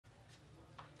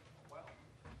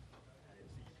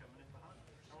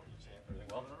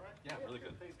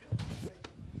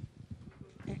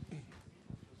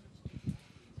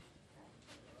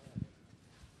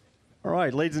All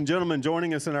right, ladies and gentlemen,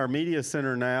 joining us in our media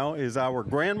center now is our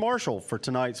Grand Marshal for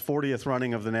tonight's 40th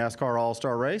running of the NASCAR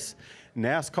All-Star Race,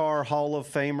 NASCAR Hall of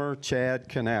Famer Chad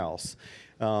Knaus.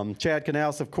 Chad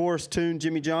Knaus, of course, tuned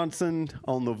Jimmy Johnson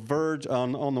on the verge,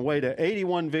 on the way to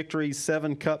 81 victories,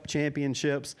 7 Cup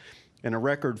championships, and a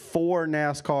record 4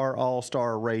 NASCAR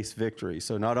All-Star Race victories.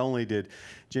 So not only did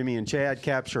Jimmy and Chad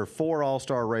capture 4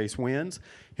 All-Star Race wins,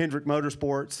 Hendrick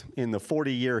Motorsports, in the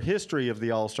 40-year history of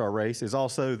the All-Star Race, is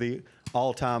also the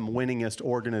all-time winningest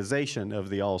organization of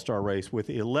the All-Star Race with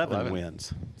 11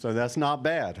 wins. So that's not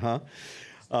bad, huh?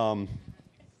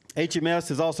 HMS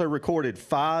has also recorded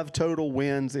 5 total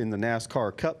wins in the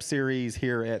NASCAR Cup Series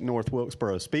here at North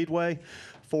Wilkesboro Speedway,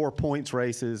 4 points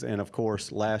races, and of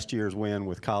course, last year's win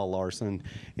with Kyle Larson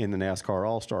in the NASCAR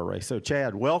All-Star Race. So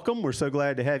Chad, welcome. We're so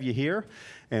glad to have you here.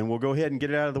 And we'll go ahead and get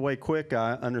it out of the way quick.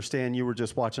 I understand you were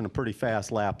just watching a pretty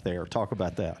fast lap there. Talk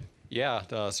about that. Yeah,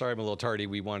 sorry I'm a little tardy.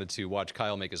 We wanted to watch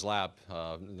Kyle make his lap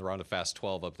in the round of Fast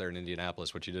 12 up there in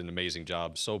Indianapolis, which he did an amazing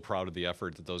job. So proud of the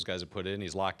effort that those guys have put in.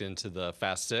 He's locked into the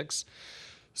Fast 6.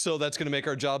 So that's going to make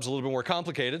our jobs a little bit more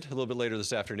complicated a little bit later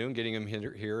this afternoon, getting him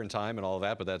here in time and all of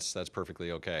that, but that's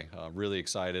perfectly okay. Really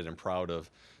excited and proud of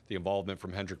the involvement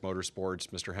from Hendrick Motorsports.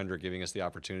 Mr. Hendrick giving us the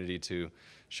opportunity to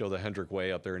show the Hendrick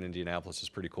way up there in Indianapolis is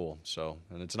pretty cool. So,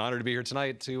 and it's an honor to be here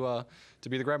tonight to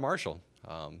be the Grand Marshal.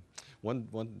 One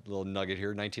little nugget here,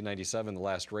 1997, the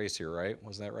last race here, right?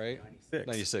 Wasn't that right? 96.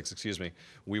 96, excuse me.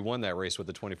 We won that race with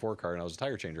the 24 car, and I was a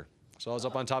tire changer. So I was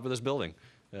up on top of this building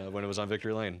when it was on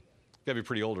Victory Lane. You gotta be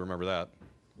pretty old to remember that.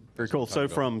 Very cool. So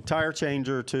from tire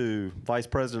changer to vice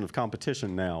president of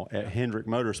competition now at Hendrick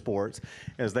Motorsports,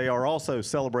 as they are also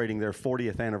celebrating their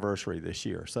 40th anniversary this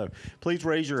year. So please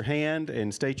raise your hand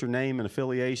and state your name and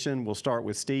affiliation. We'll start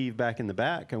with Steve back in the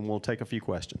back, and we'll take a few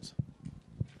questions.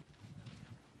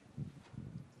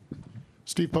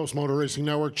 Steve Post, Motor Racing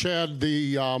Network. Chad,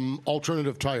 the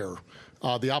alternative tire,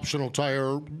 the optional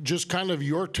tire, just kind of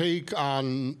your take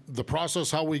on the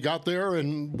process, how we got there,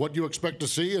 and what you expect to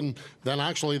see, and then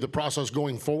actually the process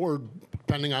going forward,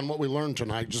 depending on what we learned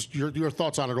tonight. Just your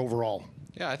thoughts on it overall.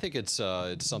 Yeah, I think it's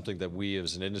something that we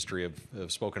as an industry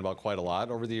have spoken about quite a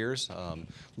lot over the years,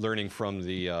 learning from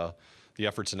the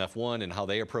efforts in F1 and how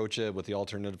they approach it with the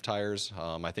alternative tires.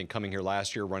 I think coming here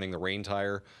last year, running the rain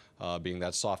tire, being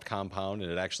that soft compound,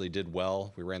 and it actually did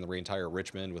well. We ran the rain tire at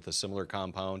Richmond with a similar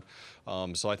compound.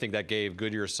 So I think that gave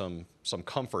Goodyear some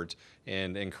comfort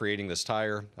in creating this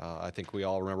tire. I think we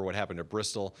all remember what happened at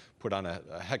Bristol, put on a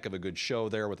heck of a good show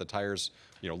there with the tires,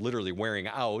 literally wearing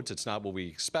out. It's not what we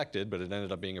expected, but it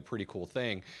ended up being a pretty cool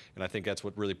thing. And I think that's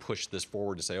what really pushed this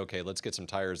forward to say, okay, let's get some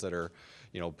tires that are,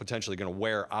 potentially going to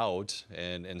wear out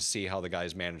and see how the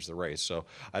guys manage the race. So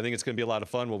I think it's going to be a lot of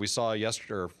fun. What we saw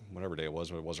yesterday, or whatever day it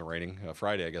was when it wasn't raining,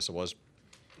 Friday, I guess it was.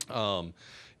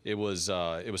 It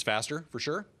was faster for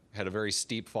sure. Had a very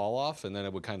steep fall off, and then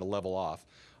it would kind of level off.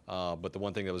 But the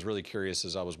one thing that was really curious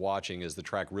as I was watching is the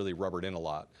track really rubbered in a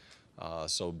lot.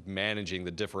 So managing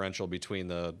the differential between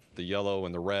the yellow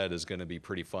and the red is going to be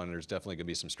pretty fun. There's definitely going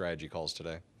to be some strategy calls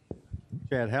today.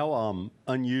 Chad, how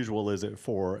unusual is it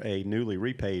for a newly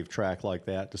repaved track like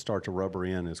that to start to rubber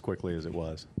in as quickly as it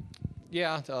was?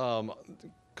 Yeah, a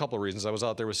couple of reasons. I was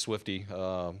out there with Swifty,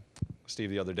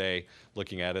 Steve, the other day,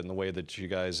 looking at it and the way that you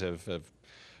guys have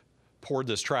poured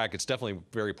this track. It's definitely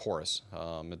very porous.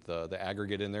 The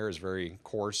aggregate in there is very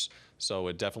coarse, so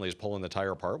it definitely is pulling the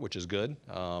tire apart, which is good.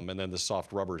 And then the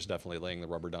soft rubber is definitely laying the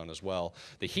rubber down as well.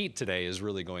 The heat today is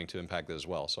really going to impact it as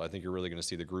well. So I think you're really going to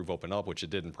see the groove open up, which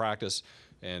it did in practice,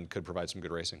 and could provide some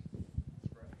good racing.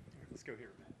 Let's go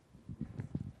here.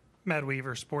 Matt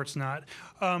Weaver, Sportsnot.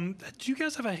 Do you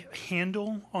guys have a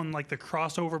handle on like the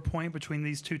crossover point between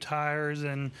these two tires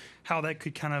and how that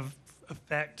could kind of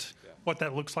affect what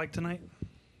that looks like tonight?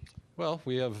 Well,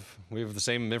 we have the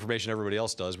same information everybody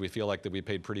else does. We feel like that we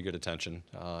paid pretty good attention.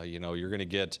 You're going to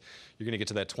get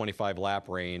to that 25 lap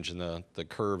range, and the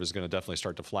curve is going to definitely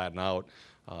start to flatten out.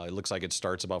 It looks like it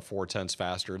starts about 4/10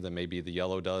 faster than maybe the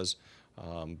yellow does,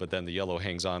 but then the yellow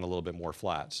hangs on a little bit more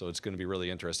flat. So it's going to be really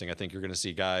interesting. I think you're going to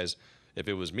see guys. If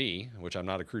it was me, which I'm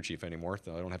not a crew chief anymore,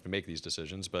 so I don't have to make these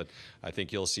decisions, but I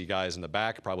think you'll see guys in the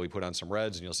back probably put on some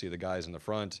reds, and you'll see the guys in the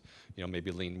front, maybe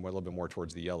lean a little bit more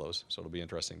towards the yellows. So it'll be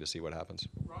interesting to see what happens.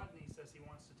 Rodney says he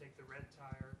wants to take the red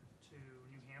tire to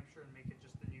New Hampshire and make it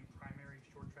just the new primary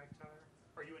short track tire.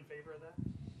 Are you in favor of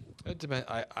that? It depends.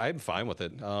 I'm fine with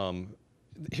it.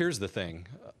 Here's the thing.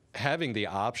 Having the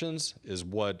options is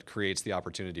what creates the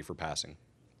opportunity for passing.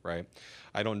 right?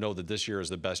 I don't know that this year is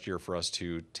the best year for us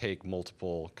to take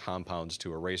multiple compounds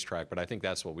to a racetrack, but I think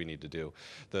that's what we need to do.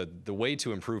 The way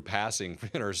to improve passing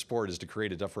in our sport is to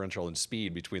create a differential in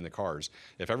speed between the cars.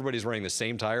 If everybody's running the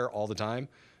same tire all the time,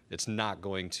 it's not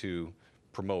going to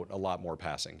promote a lot more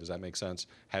passing. Does that make sense?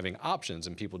 Having options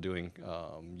and people doing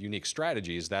unique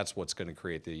strategies, that's what's going to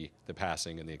create the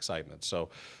passing and the excitement. So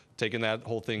taking that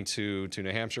whole thing to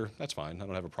New Hampshire, that's fine. I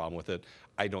don't have a problem with it.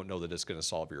 I don't know that it's going to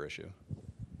solve your issue.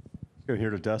 Go here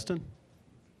to Dustin.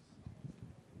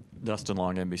 Dustin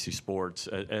Long, NBC Sports.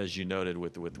 As you noted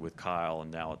with Kyle,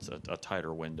 and now it's a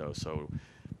tighter window. So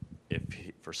if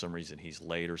for some reason he's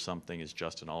late or something, is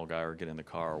Justin Allgaier get in the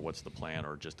car? Or what's the plan,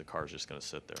 or just the car's just going to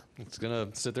sit there? It's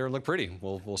going to sit there and look pretty.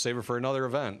 We'll save it for another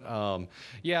event.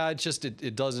 Yeah, it just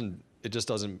doesn't.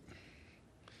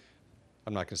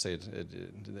 I'm not going to say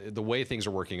it. The way things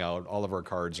are working out, all of our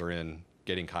cards are in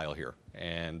getting Kyle here,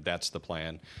 and that's the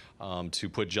plan. To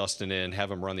put Justin in, have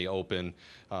him run the Open.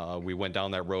 We went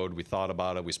down that road. We thought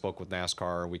about it. We spoke with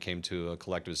NASCAR. We came to a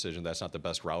collective decision that's not the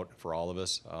best route for all of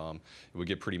us. It would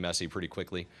get pretty messy pretty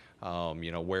quickly.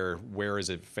 You know, where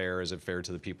is it fair? Is it fair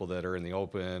to the people that are in the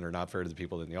Open, or not fair to the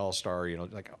people in the All-Star? You know,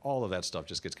 like all of that stuff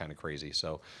just gets kind of crazy.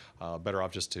 So better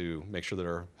off just to make sure that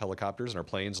our helicopters and our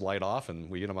planes light off,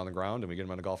 and we get them on the ground, and we get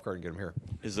them on a golf cart and get them here.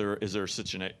 Is there a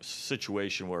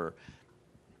situation where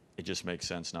it just makes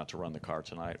sense not to run the car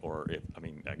tonight? Or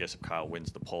I guess if Kyle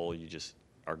wins the pole, you just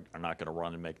are not going to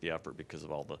run and make the effort because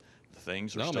of all the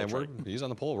things? No, man, he's on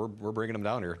the pole. We're bringing him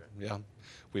down here. Yeah,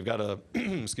 we've got a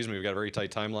excuse me. We've got a very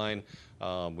tight timeline.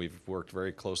 We've worked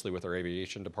very closely with our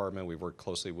aviation department. We've worked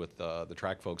closely with the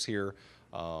track folks here,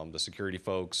 the security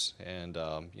folks, and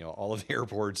you know, all of the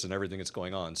airports and everything that's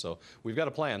going on. So we've got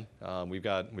a plan. We've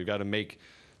got to make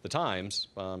the times.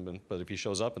 But if he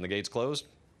shows up and the gate's closed,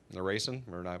 and they're racing,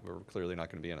 we're clearly not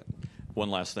going to be in it. One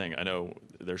last thing. I know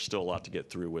there's still a lot to get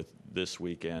through with this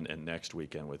weekend and next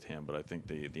weekend with him, but I think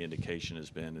the indication is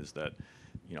that,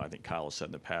 you know, I think Kyle has said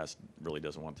in the past, really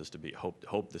doesn't want this to be,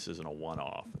 hope this isn't a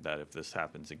one-off, that if this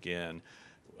happens again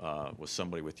with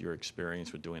somebody with your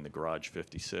experience with doing the Garage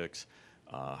 56,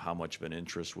 how much of an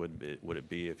interest would it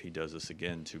be if he does this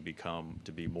again to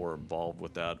be more involved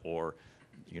with that, or,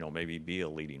 you know, maybe be a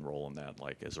leading role in that,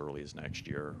 like as early as next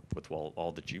year with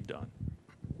all that you've done?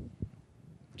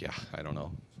 Yeah, I don't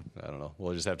know.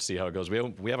 We'll just have to see how it goes.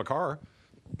 We have a car,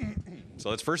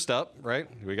 so that's first step, right?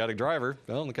 We got a driver.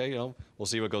 Well, okay, you know, we'll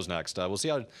see what goes next. We'll see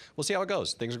how it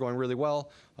goes. Things are going really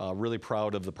well. Really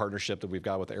proud of the partnership that we've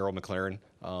got with Arrow McLaren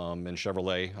and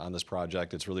Chevrolet on this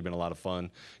project. It's really been a lot of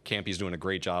fun. Campy's doing a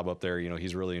great job up there. You know,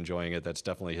 he's really enjoying it. That's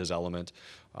definitely his element.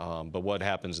 But what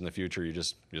happens in the future, you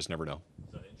just never know.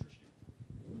 Does that interest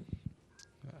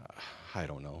you? I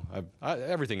don't know.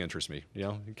 Everything interests me. You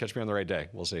know, you catch me on the right day.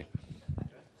 We'll see.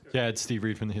 Yeah, it's Steve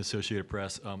Reed from the Associated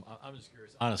Press. I'm just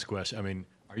curious, honest question. I mean,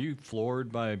 are you floored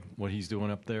by what he's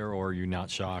doing up there, or are you not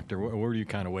shocked, or where do you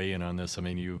kind of weigh in on this? I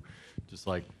mean, you just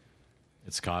like,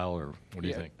 it's Kyle, or what do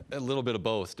you think? A little bit of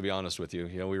both, to be honest with you.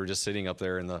 You know, we were just sitting up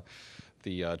there in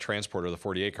the transporter, the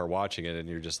 48 car, watching it, and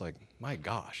you're just like, my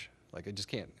gosh, like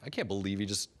I can't believe he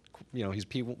just, you know, was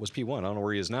P1. I don't know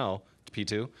where he is now, to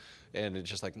P2. And it's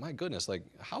just like, my goodness, like,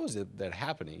 how is that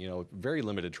happening? You know, very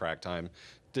limited track time,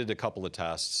 did a couple of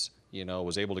tests, you know,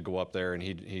 was able to go up there, and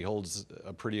he holds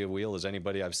a pretty wheel as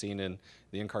anybody I've seen in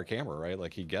the in-car camera, right?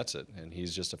 Like, he gets it, and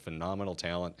he's just a phenomenal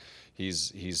talent.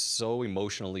 He's so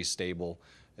emotionally stable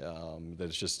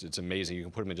that it's amazing. You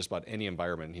can put him in just about any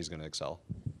environment, and he's going to excel.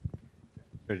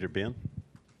 Ready to Ben?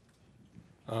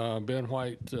 Ben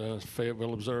White,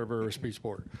 Fayetteville Observer, Speed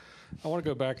Sport. I want to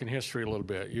go back in history a little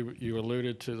bit. You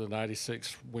alluded to the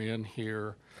 96 win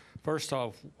here. First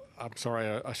off, I'm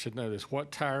sorry, I should know this. What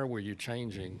tire were you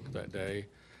changing that day?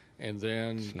 And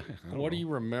then what do you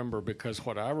remember? Because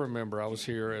what I remember, I was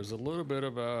here as a little bit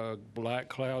of a black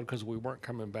cloud because we weren't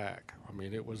coming back. I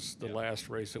mean, it was the last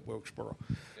race at Wilkesboro.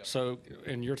 Yep. So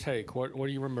in your take, what do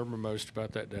you remember most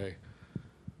about that day?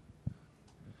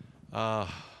 I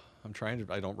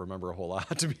don't remember a whole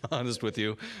lot, to be honest with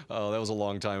you. That was a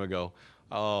long time ago.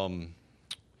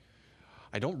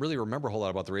 I don't really remember a whole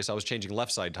lot about the race. I was changing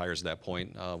left side tires at that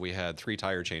point. We had 3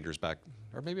 tire changers back,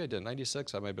 or maybe I did,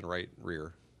 96, I might have been right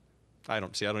rear. I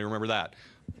don't even remember that.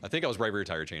 I think I was right rear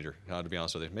tire changer, to be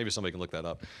honest with you. Maybe somebody can look that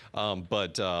up.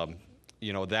 But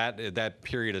you know, that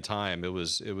period of time, it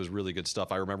was really good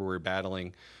stuff. I remember we were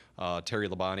battling Terry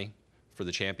Labonte for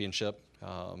the championship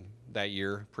that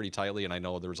year pretty tightly, and I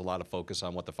know there was a lot of focus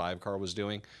on what the 5 car was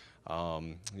doing.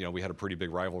 You know, we had a pretty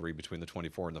big rivalry between the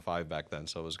 24 and the 5 back then,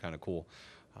 so it was kind of cool.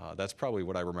 That's probably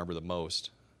what I remember the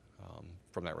most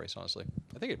from that race, honestly.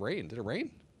 I think it rained. Did it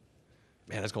rain?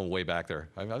 Man, that's going way back there.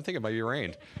 I think it might be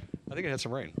rained. I think it had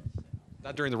some rain.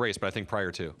 Not during the race, but I think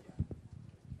prior to.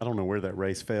 I don't know where that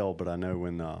race fell, but I know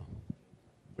when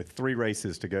with 3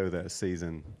 races to go that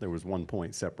season, there was 1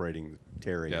 point separating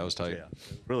Terry. Yeah, it was tight. Yeah,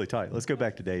 really tight. Let's go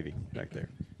back to Davey back there.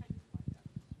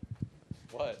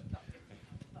 What?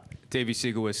 Davey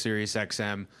Siegel with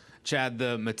SiriusXM. Chad,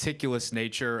 the meticulous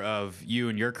nature of you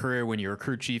and your career when you were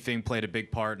crew chiefing played a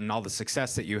big part in all the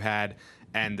success that you had,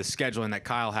 and the scheduling that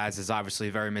Kyle has is obviously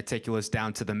very meticulous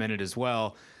down to the minute as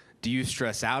well. Do you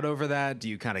stress out over that? Do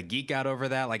you kind of geek out over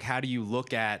that? Like, how do you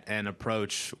look at and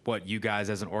approach what you guys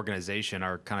as an organization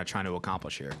are kind of trying to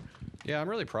accomplish here? Yeah, I'm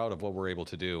really proud of what we're able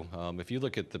to do. If you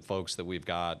look at the folks that we've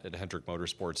got at Hendrick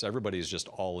Motorsports, everybody's just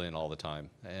all in all the time.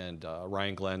 And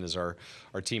Ryan Glenn is our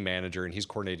team manager, and he's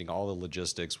coordinating all the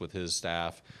logistics with his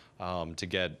staff to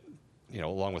get,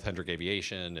 along with Hendrick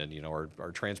Aviation and,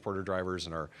 our transporter drivers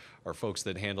and our folks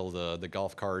that handle the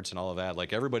golf carts and all of that.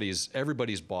 Like,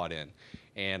 everybody's bought in.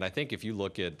 And I think if you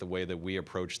look at the way that we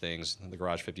approach things, the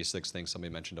Garage 56 thing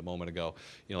somebody mentioned a moment ago,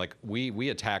 we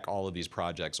attack all of these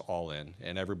projects all in,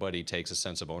 and everybody takes a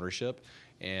sense of ownership.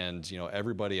 And,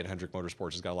 everybody at Hendrick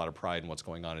Motorsports has got a lot of pride in what's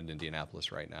going on in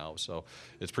Indianapolis right now. So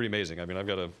it's pretty amazing. I mean, I've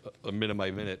got a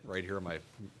minute right here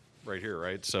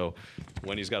right? So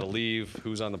when he's got to leave,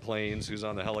 who's on the planes, who's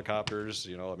on the helicopters,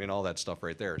 all that stuff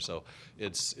right there. So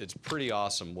it's pretty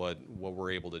awesome what we're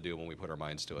able to do when we put our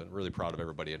minds to it. Really proud of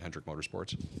everybody at Hendrick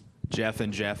Motorsports.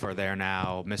 Jeff are there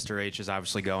now. Mr. H is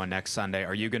obviously going next Sunday.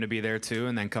 Are you going to be there too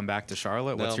and then come back to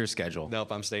Charlotte? What's your schedule?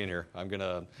 Nope, I'm staying here. I'm going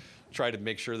to try to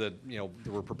make sure that,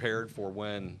 we're prepared for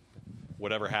when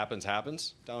whatever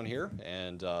happens down here,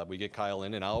 and we get Kyle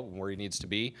in and out where he needs to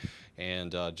be,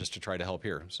 and just to try to help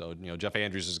here. So, Jeff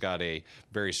Andrews has got a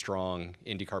very strong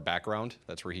IndyCar background.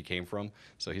 That's where he came from.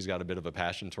 So he's got a bit of a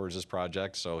passion towards this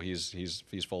project. So he's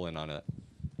full in on it.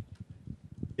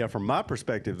 Yeah, from my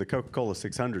perspective, the Coca-Cola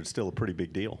 600 is still a pretty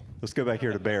big deal. Let's go back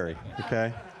here to Barry,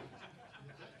 okay?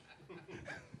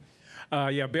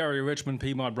 Barry Richmond,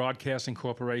 Piedmont Broadcasting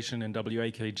Corporation and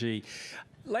WAKG.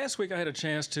 Last week I had a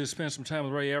chance to spend some time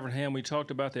with Ray Evernham. We talked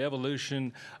about the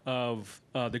evolution of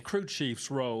the crew chief's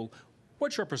role.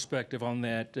 What's your perspective on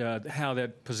that, how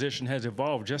that position has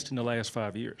evolved just in the last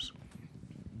 5 years?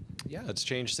 Yeah, it's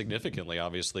changed significantly,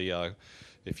 obviously.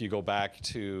 If you go back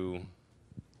to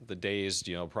the days,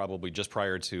 probably just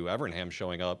prior to Evernham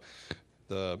showing up,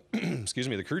 the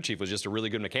crew chief was just a really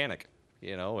good mechanic,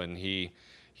 and he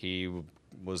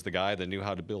was the guy that knew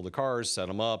how to build the cars, set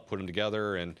them up, put them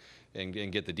together, and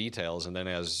get the details. And then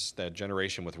as that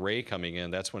generation with Ray coming in,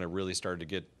 that's when it really started to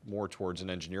get more towards an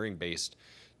engineering-based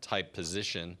type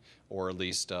position, or at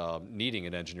least needing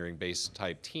an engineering-based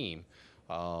type team.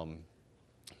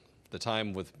 The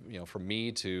time with, from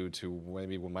me to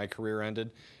maybe when my career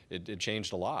ended, it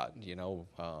changed a lot.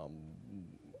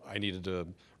 I needed to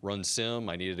run sim,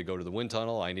 I needed to go to the wind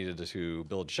tunnel, I needed to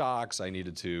build shocks, I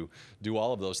needed to do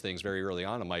all of those things very early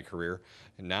on in my career.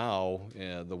 And now,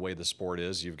 the way the sport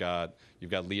is, you've got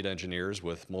lead engineers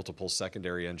with multiple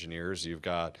secondary engineers, you've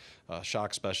got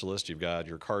shock specialists, you've got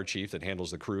your car chief that handles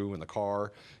the crew and the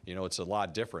car. It's a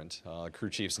lot different.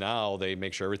 Crew chiefs now, they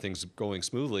make sure everything's going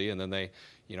smoothly, and then they,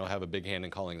 have a big hand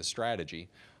in calling the strategy.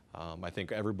 I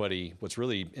think what's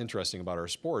really interesting about our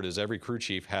sport is every crew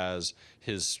chief has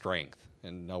his strength.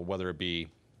 And whether it be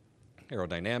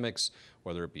aerodynamics,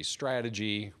 whether it be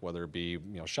strategy, whether it be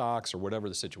shocks or whatever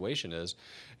the situation is,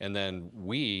 and then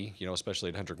we, especially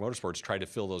at Hendrick Motorsports, try to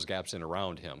fill those gaps in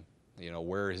around him.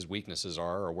 Where his weaknesses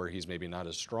are or where he's maybe not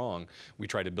as strong, we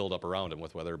try to build up around him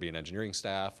with whether it be an engineering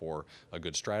staff or a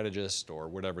good strategist or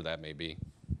whatever that may be.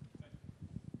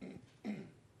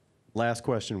 Last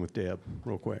question with Deb,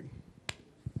 real quick.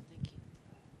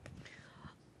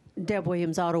 Deb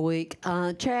Williams, Auto Week.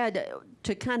 Chad,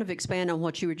 to kind of expand on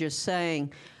what you were just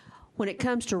saying, when it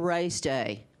comes to race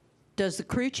day, does the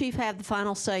crew chief have the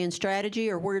final say in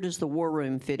strategy, or where does the war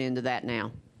room fit into that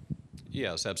now?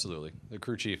 Yes, absolutely. The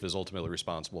crew chief is ultimately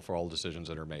responsible for all decisions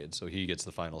that are made, so he gets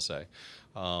the final say.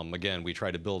 Again, we try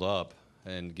to build up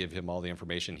and give him all the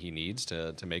information he needs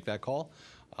to make that call.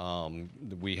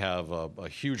 We have a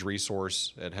huge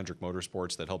resource at Hendrick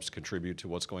Motorsports that helps contribute to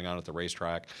what's going on at the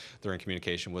racetrack. They're in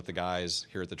communication with the guys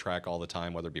here at the track all the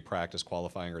time, whether it be practice,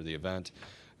 qualifying, or the event.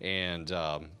 And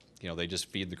they just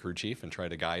feed the crew chief and try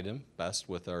to guide him best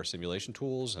with our simulation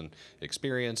tools and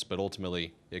experience, but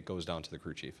ultimately it goes down to the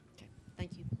crew chief. Okay.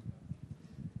 Thank you.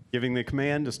 Giving the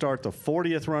command to start the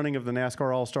 40th running of the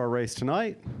NASCAR All-Star Race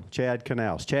tonight, Chad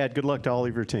Knaus. Chad, good luck to all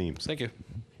of your teams. Thank you.